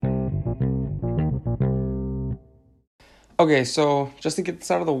Okay, so just to get this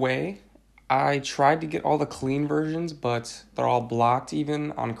out of the way, I tried to get all the clean versions, but they're all blocked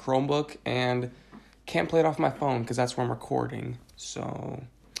even on Chromebook and can't play it off my phone because that's where I'm recording. So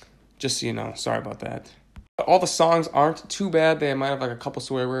just so you know, sorry about that. All the songs aren't too bad. They might have like a couple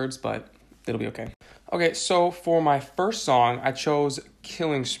swear words, but it'll be okay. Okay, so for my first song, I chose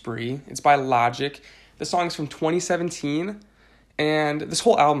Killing Spree. It's by Logic. The song's from 2017, and this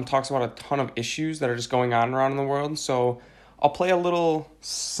whole album talks about a ton of issues that are just going on around in the world, so I'll play a little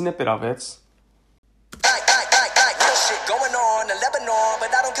snippet of it. Real shit going on in Lebanon, but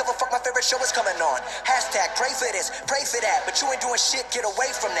I don't give a fuck, my favorite show is coming on. Hashtag pray for this, pray for that, but you ain't doing shit, get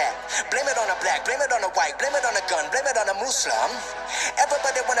away from that. Blame it on a black, blame it on a white, blame it on a gun, blame it on a Muslim.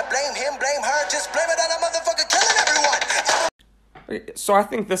 Everybody wanna blame him, blame her, just blame it on a motherfucker killing everyone. So I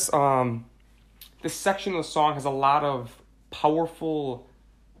think this section of the song has a lot of powerful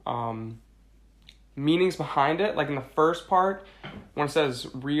meanings behind it. Like in the first part, when it says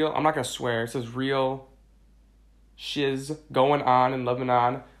real, I'm not gonna swear, it says real shiz going on in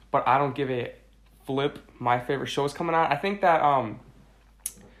Lebanon, but I don't give a flip. My favorite show is coming on. I think that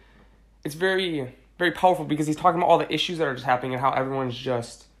it's very, very powerful because he's talking about all the issues that are just happening and how everyone's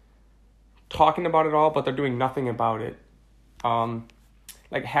just talking about it all, but they're doing nothing about it.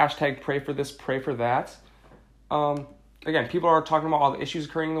 Like hashtag pray for this, pray for that. Again, people are talking about all the issues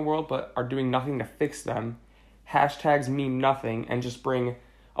occurring in the world, but are doing nothing to fix them. Hashtags mean nothing and just bring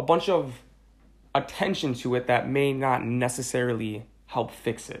a bunch of attention to it that may not necessarily help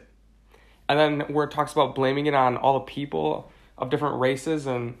fix it. And then where it talks about blaming it on all the people of different races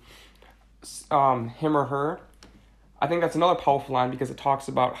and him or her, I think that's another powerful line because it talks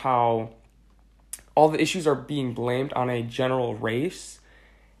about how all the issues are being blamed on a general race.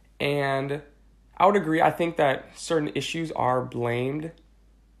 And I would agree. I think that certain issues are blamed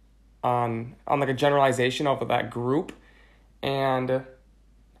on like a generalization of that group. And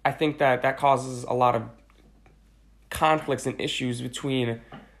I think that causes a lot of conflicts and issues between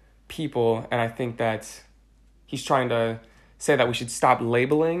people. And I think that he's trying to say that we should stop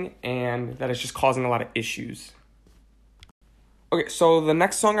labeling and that it's just causing a lot of issues. Okay, so the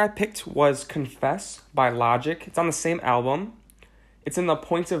next song I picked was Confess by Logic. It's on the same album. It's in the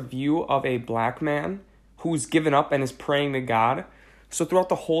point of view of a black man who's given up and is praying to God. So throughout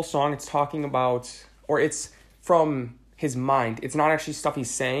the whole song, it's talking about, or it's from his mind. It's not actually stuff he's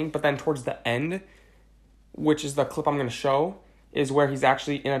saying, but then towards the end, which is the clip I'm going to show, is where he's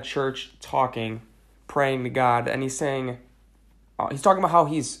actually in a church talking, praying to God. And he's saying, he's talking about how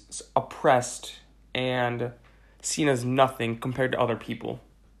he's oppressed and seen as nothing compared to other people.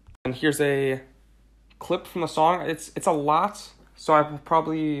 And here's a clip from the song. It's a lot, so I will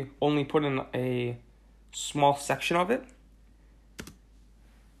probably only put in a small section of it.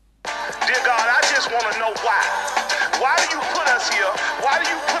 Dear God, I just want to know why. Why do you put us here? Why do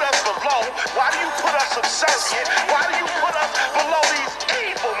you put us below? Why do you put us subservient? Why do you put us below these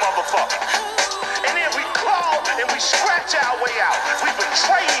evil motherfuckers? And then we claw and we scratch our way out. We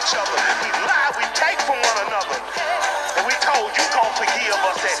betray each other. We lie. We take from one another. And we told you gon' forgive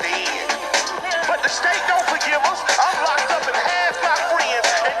us at the end. But the state don't forgive us. I'm locked up in half my friends.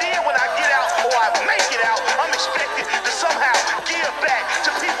 And then when I get out or I make it out, I'm expected to somehow give back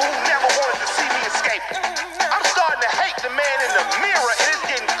to people who never wanted to see me escape. I'm starting to hate the man in the mirror, and it's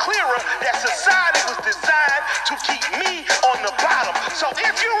getting clearer that society was designed to keep me on the bottom. So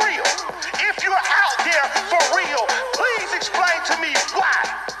if you're real, if you're out there for real, please explain to me why.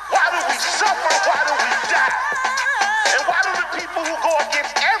 Why do we suffer? Why do we die? And why do the people who go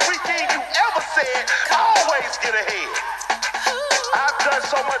against everything you ever said always get ahead? I've done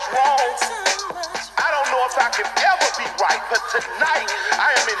so much wrong. I don't know if I can ever be right, but tonight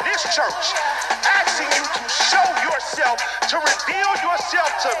I am in this church asking you to show yourself, to reveal yourself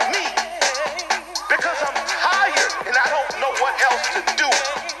to me, because I'm tired and I don't know what else to do.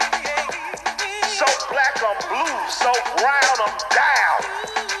 So black I'm blue, so brown I'm down.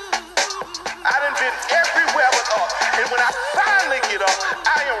 I done been everywhere but up, and when I finally get up,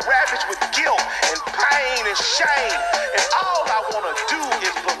 I am ravaged with guilt and pain and shame, and all I want to do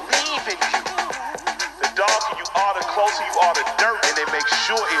is believe in you. The darker you are, the closer you are to dirt, and they make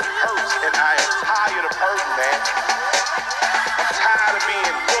sure it hurts, and I am tired of hurting, man. I'm tired of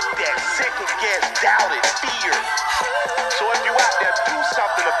being looked at, second guessed, doubted, feared. So if you out there, do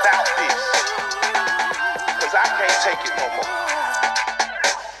something about this, because I can't take it no more.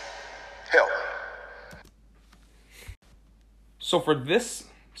 Help. So for this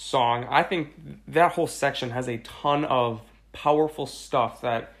song, I think that whole section has a ton of powerful stuff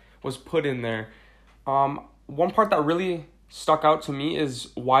that was put in there. One part that really stuck out to me is,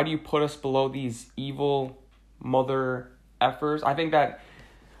 why do you put us below these evil mother efforts. I think that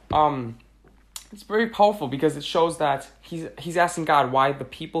it's very powerful because it shows that he's asking God why the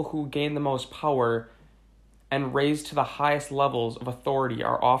people who gain the most power and raised to the highest levels of authority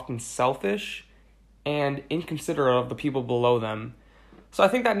are often selfish and inconsiderate of the people below them. So I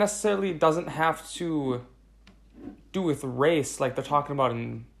think that necessarily doesn't have to do with race like they're talking about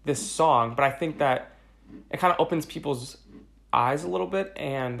in this song, but I think that it kind of opens people's eyes a little bit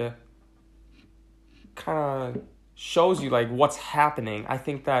and kind of shows you like what's happening. I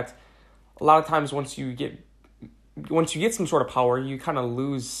think that a lot of times once you get some sort of power, you kind of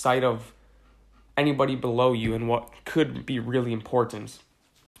lose sight of anybody below you and what could be really important.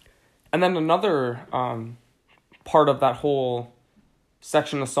 And then another part of that whole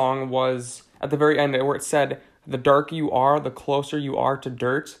section of the song was at the very end where it said, "The darker you are, the closer you are to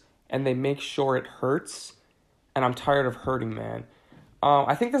dirt, and they make sure it hurts, and I'm tired of hurting, man."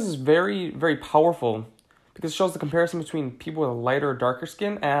 I think this is very, very powerful because it shows the comparison between people with a lighter or darker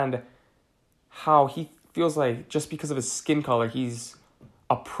skin and how he feels like just because of his skin color, he's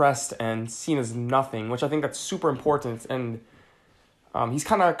oppressed and seen as nothing, which I think that's super important. And he's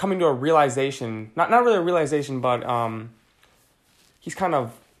kind of coming to a realization, not really a realization, but he's kind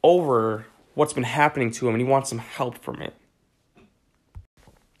of over what's been happening to him and he wants some help from it.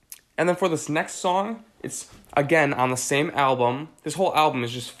 And then for this next song, it's again on the same album. This whole album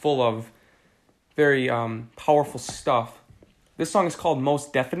is just full of very powerful stuff. This song is called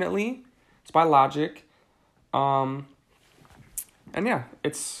Most Definitely. It's by Logic. And yeah,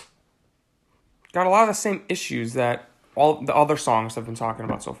 it's got a lot of the same issues that all the other songs I've been talking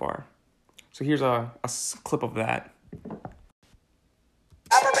about so far. So here's a clip of that.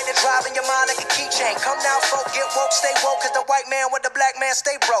 Operator driving your mind like a keychain. Come now, folk, get woke, stay woke, cause the white man with the black man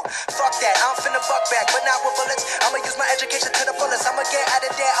stay broke. Fuck that, I'm finna buck back, but not with bullets. I'ma use my education to the fullest. I'ma get out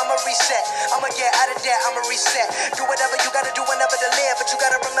of there, I'ma reset. I'ma get out of there, I'ma reset. Do whatever you gotta do whenever to live, but you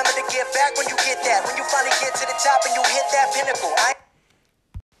gotta remember to give back when you get that. When you finally get to the top and you hit that pinnacle.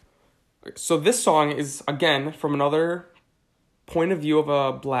 So this song is, again, from another point of view of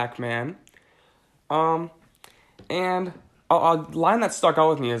a black man. And a line that stuck out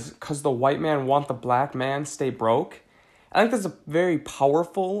with me is, "Cause the white man want the black man stay broke." I think that's a very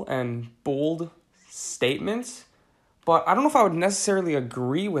powerful and bold statement, but I don't know if I would necessarily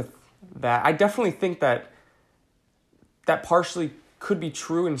agree with that. I definitely think that partially could be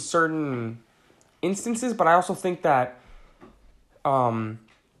true in certain instances, but I also think that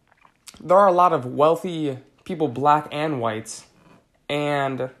there are a lot of wealthy people, black and white,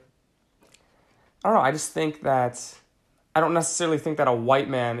 and I don't know, I just think that I don't necessarily think that a white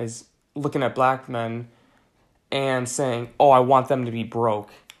man is looking at black men and saying, "Oh, I want them to be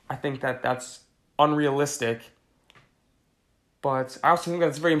broke." I think that that's unrealistic. But I also think that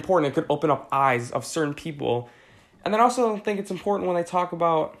it's very important. It could open up eyes of certain people. And then I also think it's important when they talk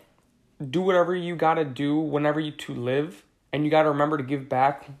about do whatever you gotta do whenever you to live, and you gotta remember to give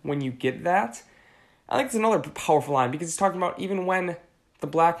back when you get that. I think it's another powerful line because he's talking about even when the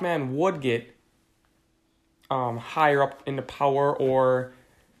black man would get higher up into power or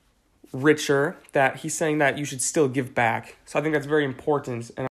richer, that he's saying that you should still give back. So I think that's very important.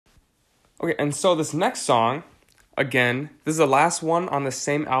 And so this next song, again, this is the last one on the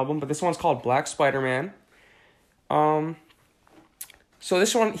same album, but this one's called Black Spider-Man. So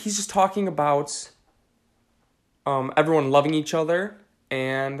this one, he's just talking about everyone loving each other,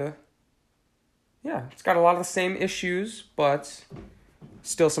 and yeah, it's got a lot of the same issues, but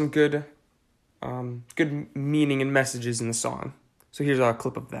still some good meaning and messages in the song. So here's a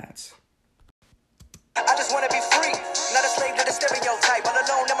clip of that. I just wanna be free, not a slave to the stereotype. All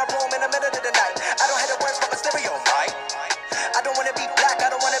alone in my room in the middle of the night. I don't have the words for a stereo mic. I don't wanna be black,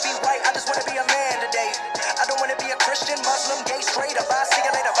 I don't wanna be white. I just wanna be a man today. I don't wanna be a Christian, Muslim, gay, straight, or bi, see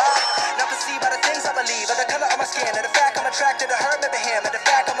you later, bye. Not perceived by the things I believe, or the color of my skin, or the fact I'm attracted to her, maybe him, or the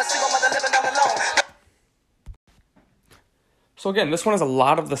fact I'm a single mother living all alone. So again, this one has a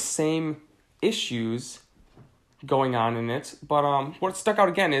lot of the same issues going on in it, but what stuck out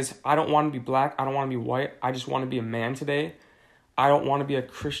again is I don't want to be black, I don't want to be white, I just want to be a man today. I don't want to be a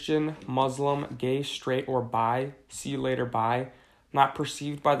Christian, Muslim, gay, straight, or bi, see you later, bye, not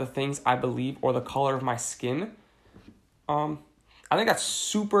perceived by the things I believe or the color of my skin. I think that's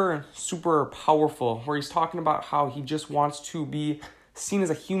super, super powerful, where he's talking about how he just wants to be seen as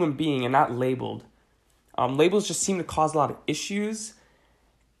a human being and not labeled. Labels just seem to cause a lot of issues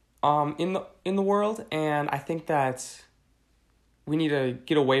in the world, and I think that we need to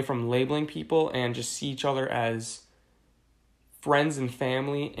get away from labeling people and just see each other as friends and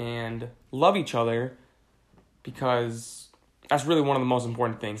family and love each other, because that's really one of the most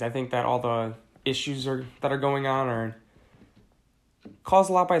important things. I think that all the issues that are going on are caused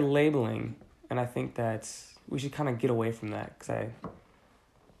a lot by labeling, and I think that we should kind of get away from that, because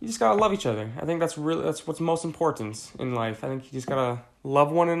you just gotta love each other. I think that's what's most important in life. I think you just gotta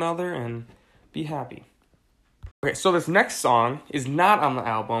love one another and be happy. Okay, so this next song is not on the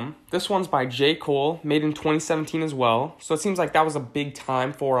album. This one's by J. Cole, made in 2017 as well. So it seems like that was a big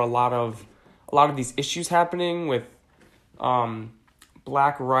time for a lot of these issues happening with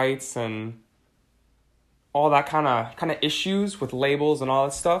black rights and all that kind of issues with labels and all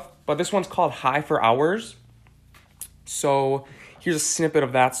that stuff. But this one's called High for Hours. So here's a snippet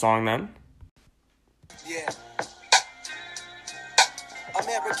of that song then. Yeah.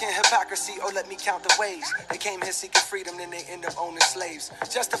 American hypocrisy, oh let me count the ways. They came here seeking freedom, then they end up owning slaves.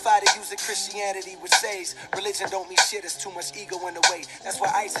 Justified to using Christianity which says religion don't mean shit, it's too much ego in the way. That's why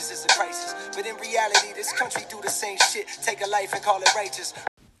ISIS is a crisis. But in reality, this country do the same shit. Take a life and call it righteous.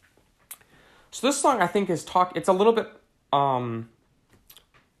 So this song I think it's a little bit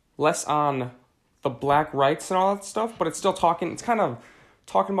less on the black rights and all that stuff, but it's kind of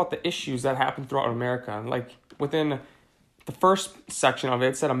talking about the issues that happen throughout America. Like within the first section of it,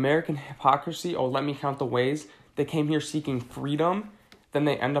 it said American hypocrisy, oh let me count the ways. They came here seeking freedom, then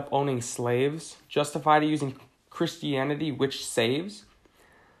they end up owning slaves. Justified using Christianity which saves.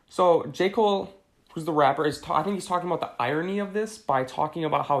 So J. Cole, who's the rapper, I think he's talking about the irony of this by talking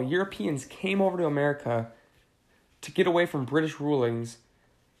about how Europeans came over to America to get away from British rulings,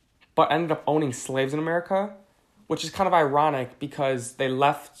 but ended up owning slaves in America, which is kind of ironic because they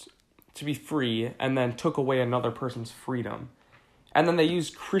left to be free and then took away another person's freedom. And then they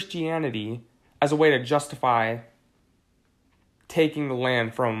used Christianity as a way to justify taking the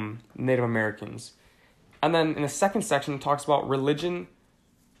land from Native Americans. And then in the second section, it talks about religion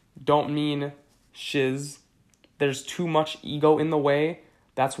don't mean shiz. There's too much ego in the way.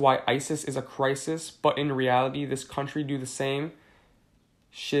 That's why ISIS is a crisis. But in reality, this country do the same.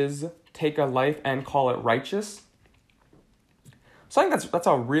 Shiz, take a life and call it righteous. So I think that's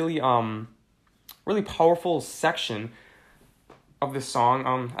a really really powerful section of this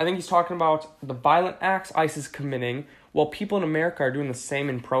song. I think he's talking about the violent acts ISIS is committing while people in America are doing the same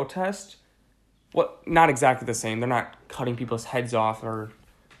in protest. Well, not exactly the same. They're not cutting people's heads off or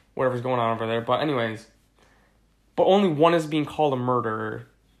whatever's going on over there. But anyways, but only one is being called a murderer.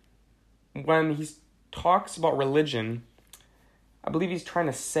 When he talks about religion, I believe he's trying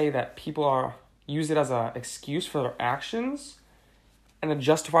to say that people use it as an excuse for their actions and to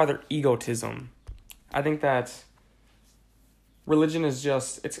justify their egotism. I think that religion is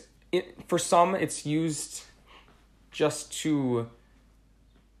for some, it's used just to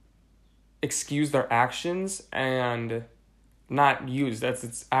excuse their actions and not used. That's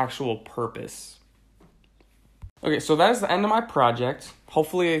its actual purpose. Okay, so that is the end of my project.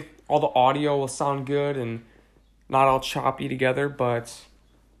 Hopefully all the audio will sound good and not all choppy together, but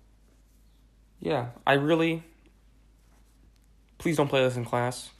yeah, please don't play this in class.